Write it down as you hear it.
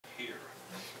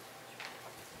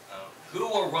Who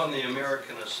will run the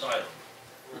American asylum?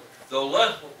 Though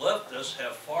leftists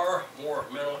have far more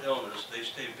mental illness, they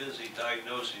stay busy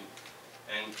diagnosing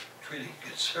and treating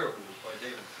conservatives, by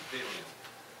David Pavilion.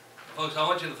 Folks, I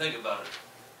want you to think about it.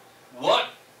 What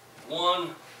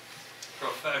one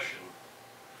profession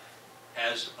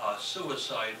has a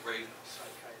suicide rate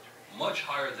much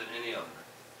higher than any other?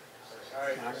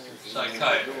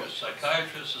 Psychiatrists.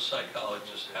 Psychiatrists and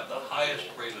psychologists have the highest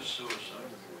rate of suicide.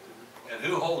 And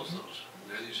who holds those?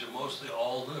 These are mostly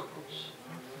all liberals.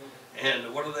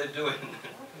 And what are they doing?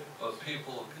 Well,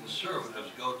 people, conservatives,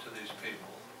 go to these people.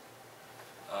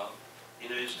 You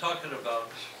know, he's talking about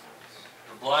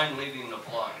the blind leading the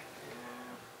blind.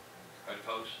 Right,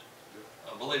 folks?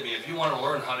 Believe me, if you want to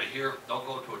learn how to hear, don't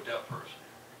go to a deaf person.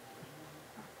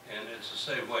 And it's the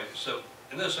same way. So,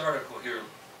 in this article here,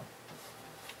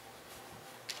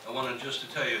 I wanted just to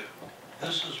tell you,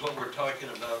 this is what we're talking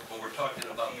about when we're talking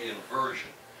about the inversion.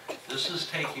 This is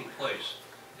taking place.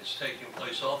 It's taking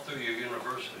place all through your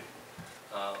university.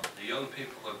 The young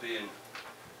people are being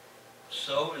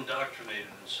so indoctrinated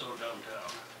and so dumbed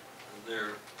down.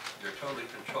 They're totally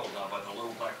controlled now by the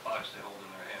little black box they hold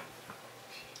in their hand.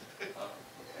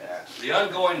 The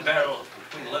ongoing battle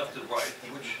between left and right,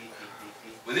 which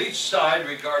with each side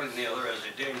regarding the other as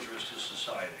a dangerous to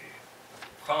society,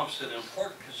 prompts an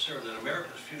important concern that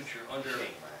America's future under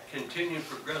continued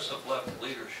progressive left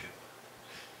leadership.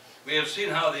 We have seen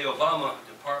how the Obama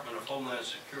Department of Homeland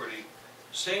Security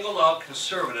singled out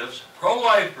conservatives,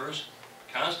 pro-lifers,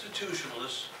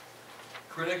 constitutionalists,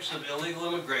 critics of illegal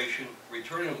immigration,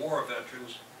 returning war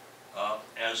veterans,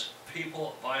 as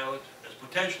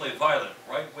potentially violent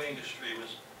right-wing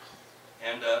extremists,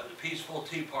 and the peaceful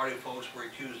Tea Party folks were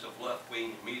accused of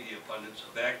left-wing media pundits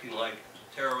of acting like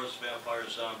terrorists,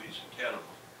 vampires, zombies, and cannibals.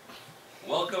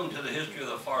 Welcome to the history of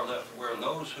the far left, where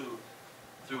those who,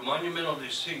 through monumental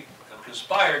deceit, have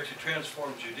conspired to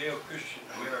transform Judeo-Christian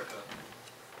America,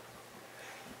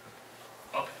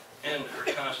 upend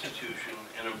her Constitution,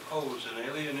 and impose an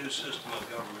alien new system of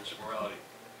government's morality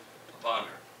upon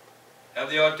her, have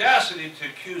the audacity to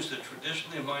accuse the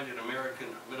traditionally minded American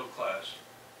middle class,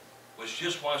 which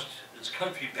just wants its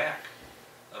country back,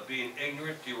 of being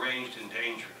ignorant, deranged, and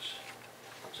dangerous.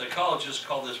 Psychologists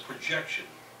call this projection,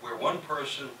 where one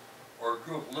person or a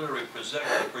group literally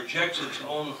projects its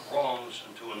own wrongs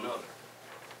into another.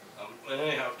 And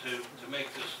anyhow, to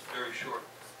make this very short,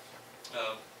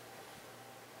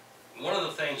 one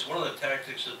of the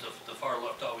tactics that the far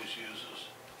left always uses,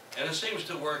 and it seems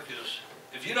to work, is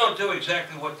if you don't do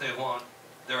exactly what they want,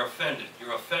 they're offended.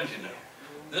 You're offending them.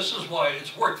 This is why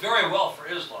it's worked very well for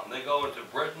Islam. They go into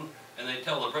Britain and they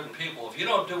tell the Britain people, if you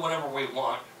don't do whatever we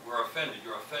want, we're offended.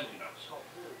 You're offending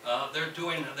us. They're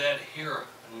doing that here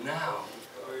now,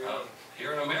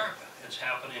 here in America. It's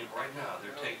happening right now.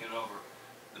 They're taking over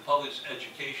the public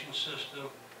education system,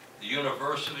 the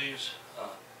universities,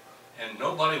 and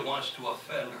nobody wants to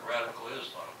offend radical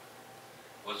Islam.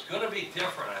 What's going to be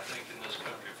different, I think, in this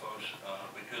country, folks,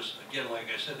 because, again, like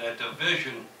I said, that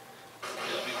division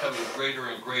is becoming greater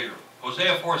and greater.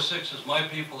 Hosea 4:6 says, my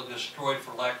people are destroyed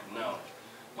for lack of knowledge.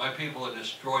 My people are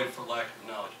destroyed for lack of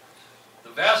knowledge.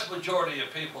 The vast majority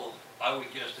of people, I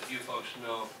would guess that you folks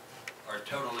know, are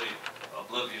totally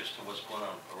oblivious to what's going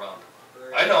on around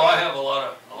them. I know I have a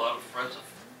lot of friends,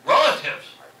 relatives,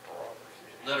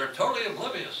 that are totally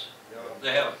oblivious.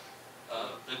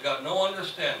 They've got no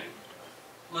understanding.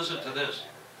 Listen to this.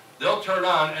 They'll turn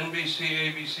on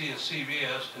NBC, ABC, and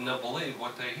CBS, and they'll believe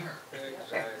what they hear.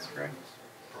 That's right.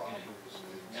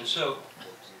 And so,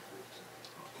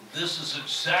 this is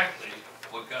exactly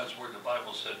what God's Word, the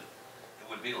Bible, said it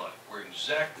would be like. We're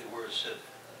exactly where it said.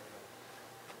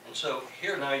 And so,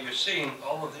 here now you're seeing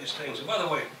all of these things. And by the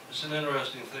way, it's an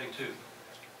interesting thing, too.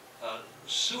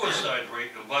 Suicide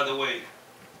rate, and by the way,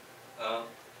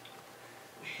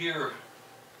 here,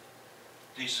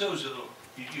 D'Souza,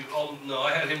 you all know,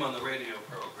 I had him on the radio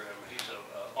program. He's an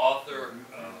author,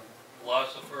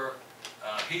 philosopher.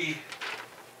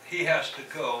 He has to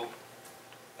go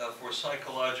for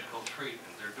psychological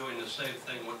treatment. They're doing the same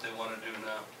thing what they want to do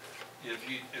now. If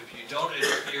you don't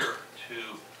adhere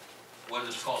to what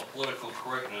is called political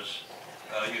correctness,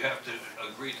 you have to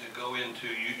agree to go into,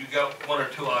 you got one or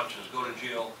two options, go to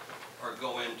jail or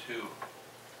go into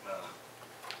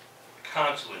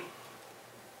counseling.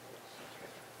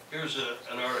 Here's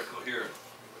an article here.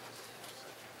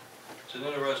 It's an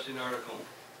interesting article.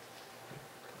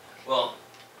 Well,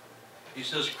 he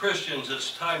says, Christians,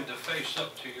 it's time to face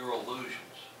up to your illusions.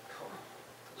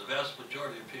 The vast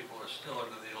majority of people are still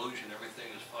under the illusion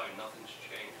everything is fine, nothing's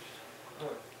changed.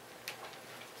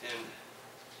 And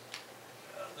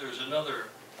there's another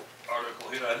article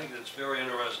article here, I think it's very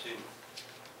interesting.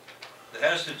 It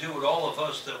has to do with all of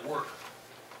us that work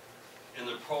in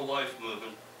the pro-life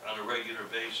movement on a regular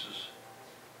basis.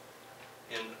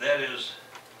 And that is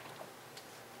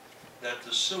that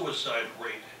the suicide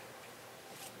rate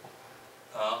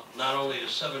not only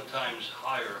is 7 times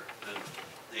higher than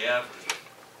the average,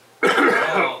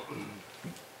 now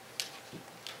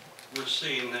we're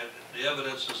seeing that the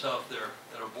evidence is out there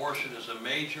that abortion is a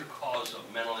major cause of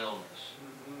mental illness.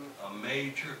 A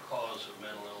major cause of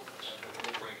mental illness.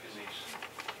 Breaking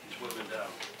these women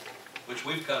down, which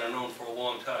we've kind of known for a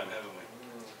long time, haven't we?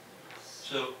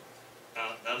 So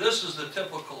now this is the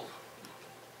typical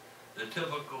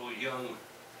young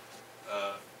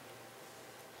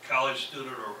college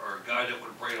student or a guy that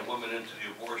would bring a woman into the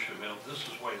abortion mill. This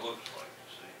is what he looks like, you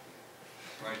see,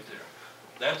 right there.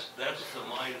 That's the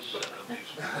mindset of these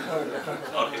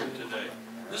people out here today.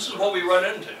 This is what we run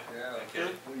into,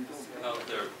 okay, out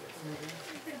there.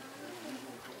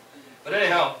 But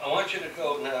anyhow, I want you to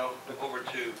go now over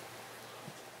to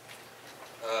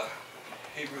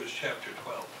Hebrews chapter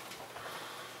 12.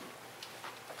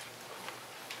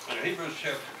 In Hebrews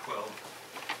chapter 12,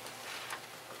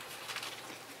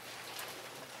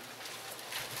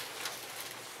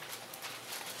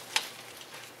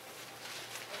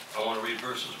 I want to read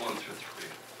verses 1 through 3.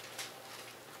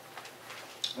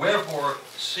 Wherefore,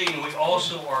 seeing we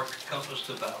also are compassed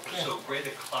about with so great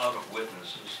a cloud of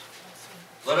witnesses,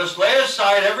 let us lay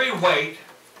aside every weight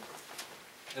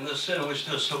and the sin which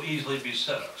does so easily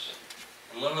beset us,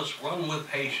 and let us run with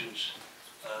patience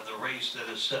the race that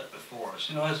is set before us.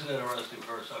 You know, that's an interesting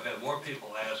verse. I've had more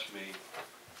people ask me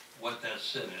what that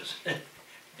sin is.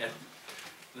 And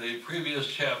the previous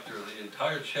chapter, the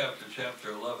entire chapter,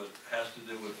 chapter 11, has to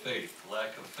do with faith,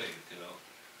 lack of faith, you know.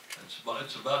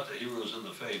 It's about the heroes of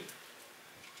the faith.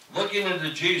 Looking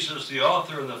into Jesus, the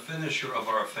author and the finisher of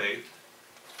our faith.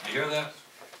 You hear that?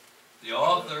 The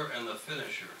author and the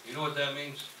finisher. You know what that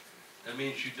means? That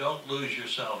means you don't lose your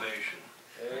salvation.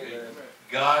 Okay?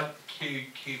 God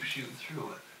keeps you through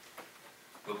it.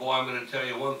 But boy, I'm going to tell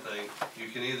you one thing. You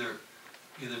can either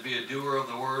be a doer of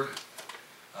the word,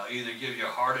 either give your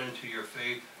heart into your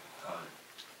faith,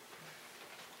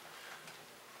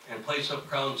 and place up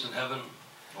crowns in heaven,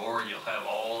 or you'll have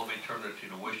all of eternity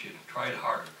to wish you to try it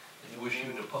harder, and to wish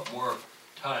you to put more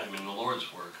time in the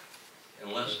Lord's work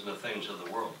and less in the things of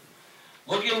the world.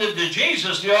 Looking into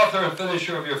Jesus, the author and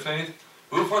finisher of your faith,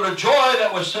 who for the joy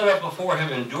that was set up before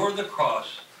him endured the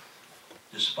cross,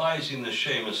 despising the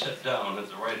shame, and sat down at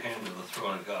the right hand of the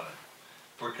throne of God.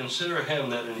 For consider him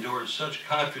that endured such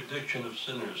contradiction of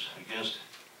sinners against,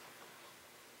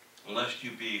 lest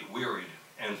you be wearied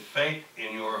and faint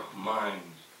in your minds.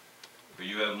 For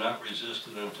you have not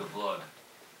resisted unto blood,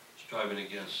 striving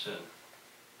against sin.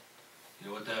 You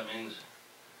know what that means?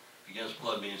 Against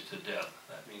blood means to death.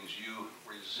 That means you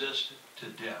resist to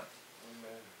death.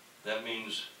 Amen. That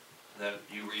means that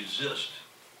you resist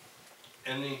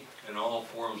any and all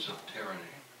forms of tyranny.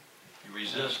 You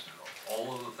resist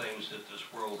all of the things that this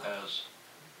world has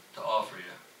to offer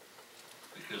you,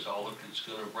 because all that it's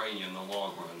going to bring you in the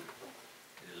long run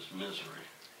is misery.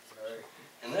 Right.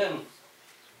 And then,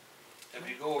 if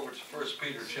you go over to 1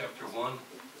 Peter chapter 1,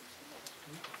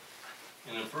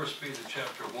 and in 1 Peter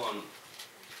chapter 1,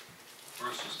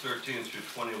 verses 13 through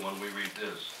 21, we read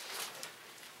this.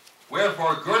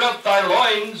 Wherefore, gird up thy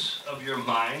loins of your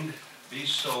mind, be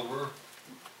sober,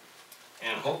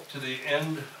 and hope to the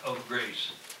end of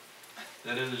grace,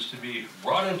 that it is to be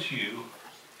brought unto you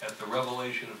at the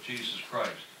revelation of Jesus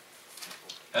Christ.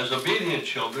 As obedient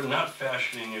children, not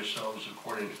fashioning yourselves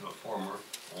according to the former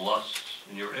lusts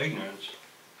in your ignorance,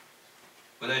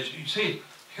 but as you see,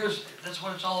 that's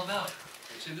what it's all about.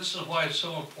 You see, this is why it's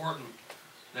so important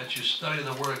that you study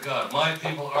the Word of God. My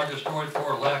people are destroyed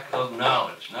for lack of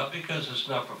knowledge, not because it's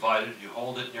not provided. You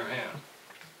hold it in your hand.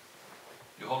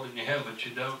 You hold it in your hand, but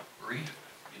you don't read it.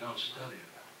 You don't study it.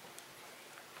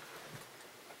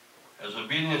 As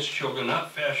obedient children,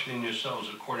 not fashioning yourselves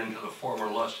according to the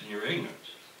former lust in your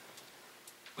ignorance,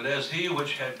 but as he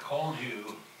which had called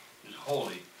you is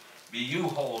holy, be you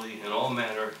holy in all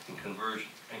manner and conversion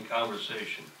and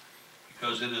conversation,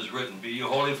 because it is written, be you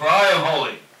holy, for I am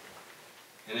holy.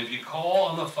 And if you call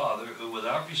on the Father, who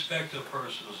without respect of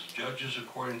persons judges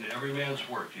according to every man's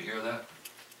work, you hear that?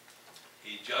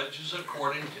 He judges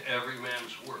according to every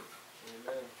man's work.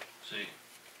 Amen. See,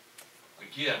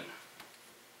 again,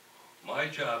 my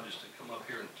job is to come up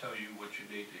here and tell you what you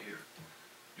need to hear.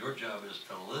 Your job is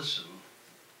to listen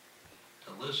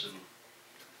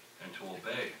and to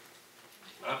obey.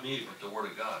 Not me, but the Word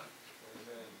of God.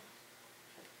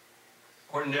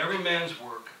 according to every man's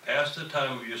work, pass the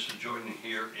time of your sojourning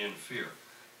here in fear.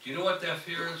 Do you know what that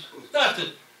fear is? It's not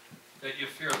that you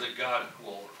fear that God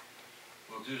will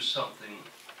do something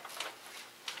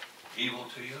evil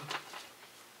to you.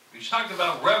 He's talking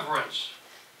about reverence.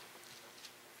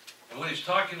 And what he's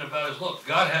talking about is, look,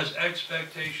 God has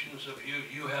expectations of you.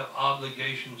 You have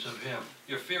obligations of him.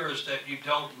 Your fear is that you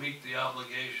don't meet the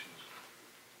obligations.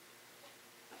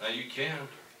 Now you can.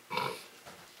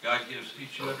 God gives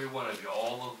each and every one of you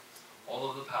all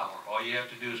of the power. All you have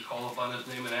to do is call upon his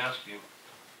name and ask him,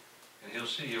 and he'll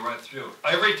see you right through.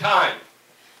 Every time,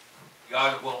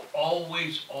 God will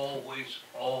always, always,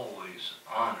 always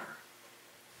honor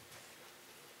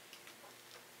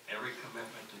every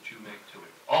commitment that you make to him.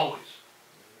 Always.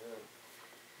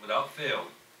 Without fail.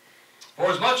 For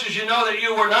as much as you know that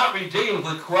you were not redeemed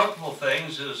with corruptible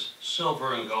things as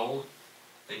silver and gold,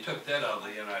 they took that out of the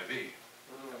NIV.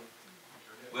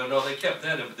 Well, no, they kept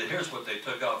that in, but here's what they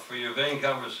took out: for your vain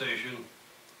conversation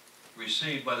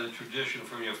received by the tradition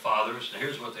from your fathers. Now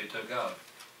here's what they took out: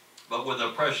 but with the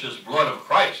precious blood of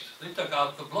Christ. They took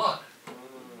out the blood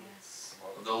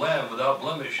of the Lamb without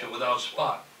blemish and without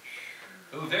spot,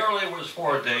 who verily was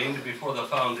foreordained before the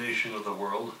foundation of the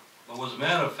world, but was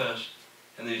manifest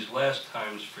in these last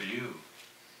times for you,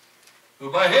 who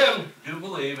by him do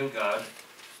believe in God,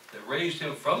 that raised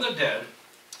him from the dead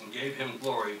and gave him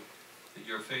glory, that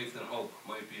your faith and hope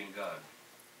might be in God.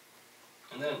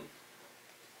 And then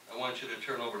I want you to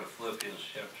turn over to Philippians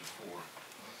chapter 4.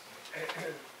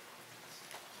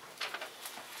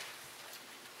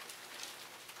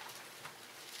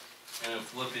 And in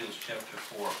Philippians chapter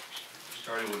 4,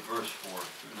 starting with verse 4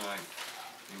 through 9,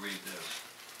 we read this.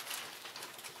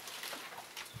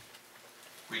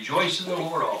 Rejoice in the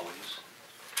Lord always,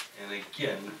 and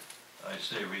again I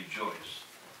say rejoice.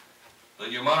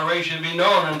 Let your moderation be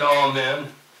known unto all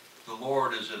men. The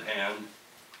Lord is at hand.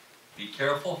 Be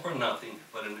careful for nothing,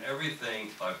 but in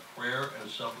everything by prayer and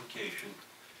supplication,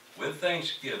 with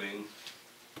thanksgiving,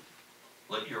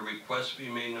 let your requests be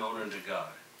made known unto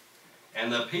God.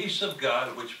 And the peace of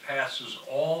God, which passes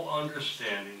all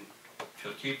understanding,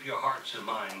 shall keep your hearts and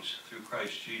minds through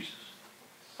Christ Jesus.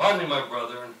 Finally, my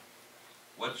brethren,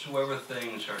 whatsoever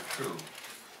things are true,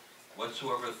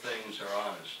 whatsoever things are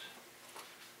honest,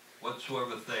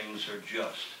 whatsoever things are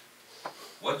just,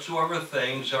 whatsoever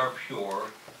things are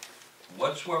pure,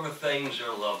 whatsoever things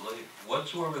are lovely,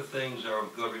 whatsoever things are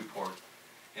of good report,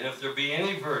 and if there be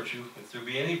any virtue, if there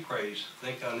be any praise,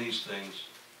 think on these things,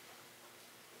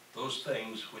 those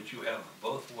things which you have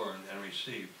both learned and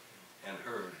received and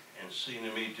heard and seen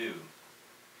in me do,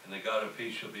 and the God of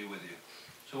peace shall be with you.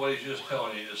 So what he's just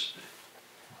telling you is,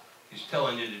 he's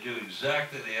telling you to do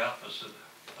exactly the opposite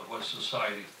of what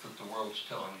society, that the world's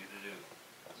telling you to do.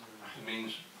 It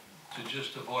means to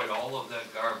just avoid all of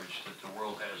that garbage that the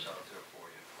world has out there for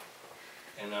you.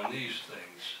 And on these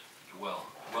things, dwell.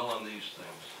 Dwell on these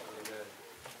things.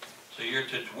 So you're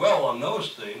to dwell on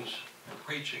those things and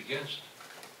preach against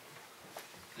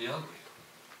the ugly.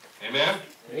 Amen?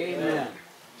 Amen.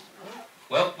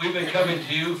 Well, we've been coming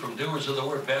to you from Doers of the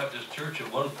Word Baptist Church at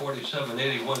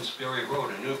 14781 Sperry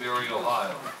Road in Newberry,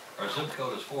 Ohio. Our zip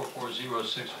code is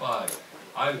 44065.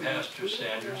 I'm Pastor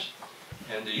Sanders,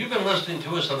 and you've been listening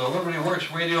to us on the Liberty Works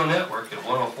Radio Network at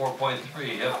 104.3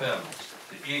 FM,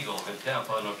 the Eagle in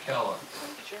Tampa and Ocala.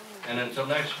 And until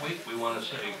next week, we want to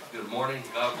say good morning,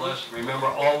 God bless. Remember,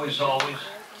 always, always,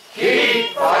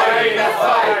 Keep fighting the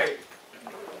fight.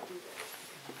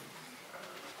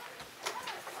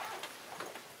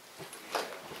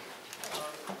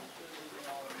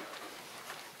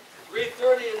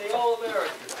 3:30 in the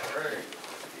All-American.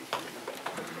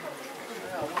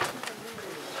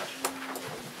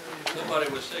 Somebody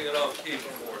was singing off key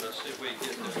before. Let's see if we can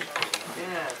get this.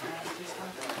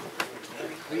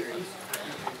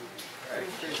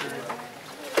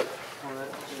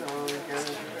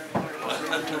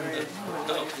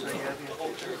 The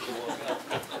whole church will walk out.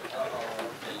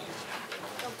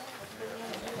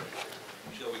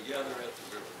 Shall we gather at the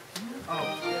river?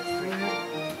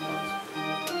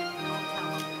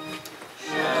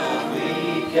 Shall we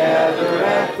gather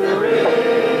at the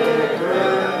river,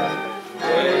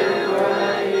 where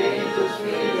bright angels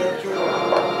meet at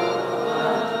dawn,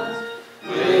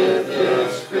 with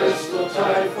this crystal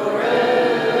tide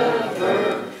forever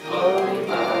flowing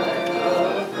by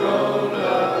the throne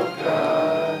of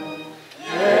God?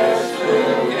 Yes,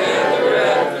 we'll gather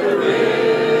at the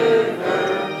river,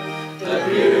 the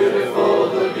beautiful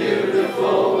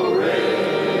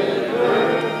river,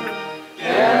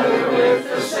 gather with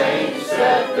the saints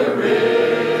at the river.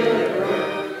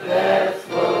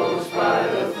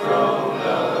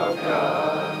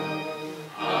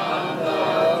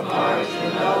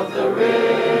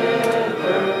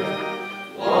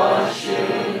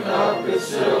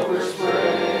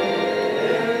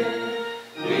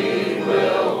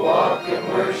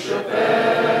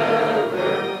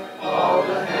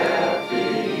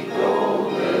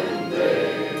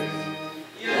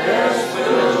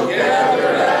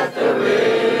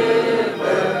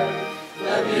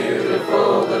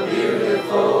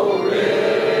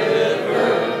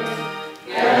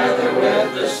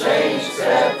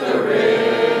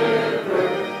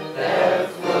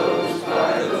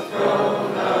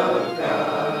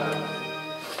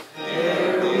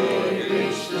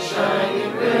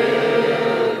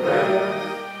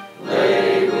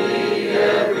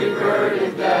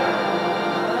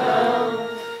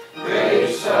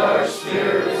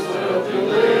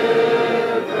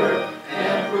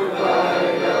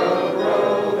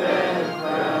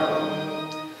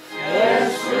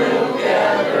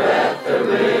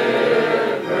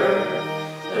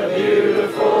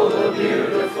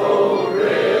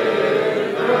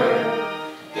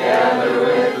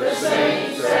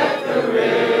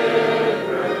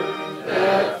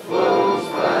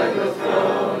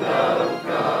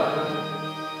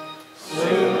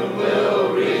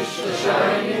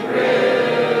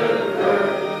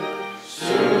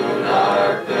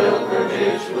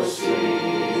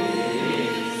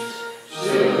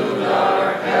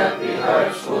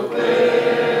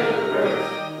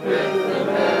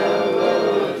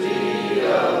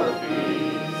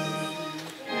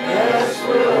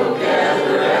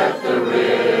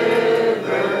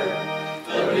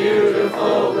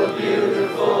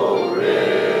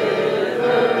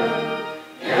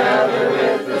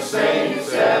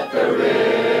 at the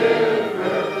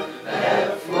river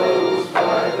that flows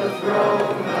by the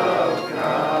throne of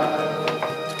God.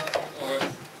 Lord,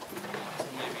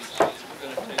 maybe we're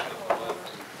going to take up a moment.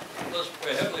 Let's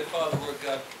pray. Heavenly Father, Lord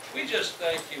God, we just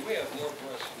thank you. We have more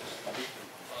blessings than we can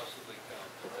possibly count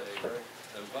today.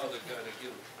 And Father God,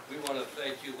 again, we want to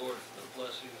thank you, Lord, for the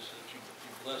blessings that you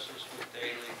bless us with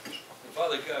daily. And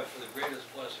Father God, for the greatest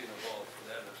blessing of all,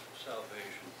 for that is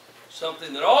salvation.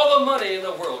 Something that all the money in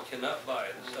the world cannot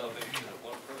buy, the salvation of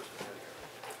one person in here.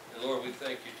 And Lord, we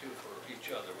thank you too for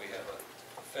each other. We have a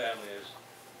family. As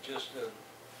just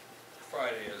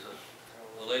Friday, as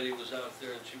a lady was out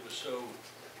there and she was so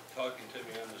talking to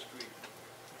me on the street,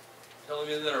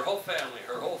 telling me that her whole family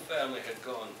had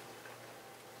gone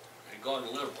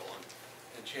liberal,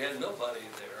 and she had nobody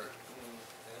there.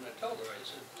 And I told her, I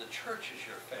said, the church is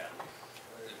your family.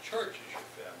 The church is your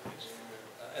family.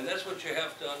 And that's what you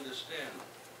have to understand.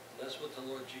 And that's what the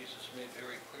Lord Jesus made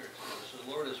very clear to us. So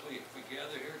Lord, as we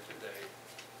gather here today,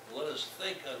 let us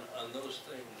think on those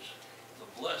things, the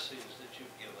blessings that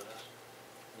you've given us.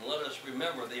 And let us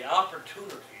remember the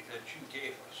opportunity that you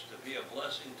gave us to be a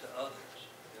blessing to others.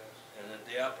 Yes. And that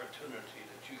the opportunity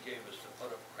that you gave us to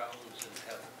put up crowns in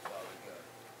heaven, Father God.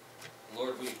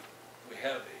 Lord, we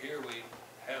have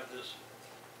this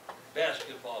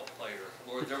basketball player.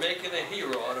 Lord, they're making a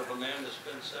hero out of a man that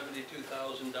spent $72,000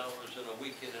 in a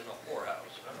weekend in a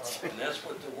whorehouse. And that's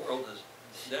what the world is.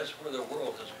 That's where the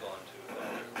world has gone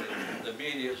to. The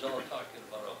media is all talking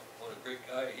about what a great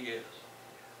guy he is.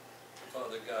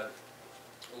 Father God,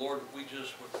 Lord, we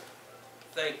just would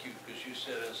thank you because you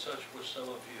said, and such were some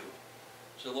of you.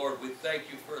 So Lord, we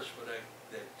thank you first for that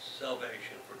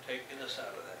salvation, for taking us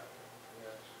out of that.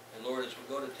 And Lord, as we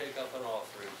go to take up an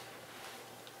offering,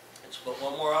 it's but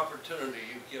one more opportunity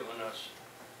you've given us,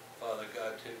 Father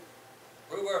God, to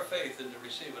prove our faith and to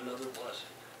receive another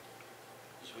blessing.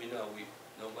 As we know,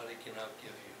 nobody can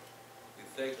outgive you. We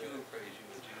thank you and praise you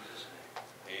in Jesus'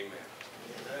 name. Amen.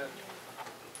 Amen.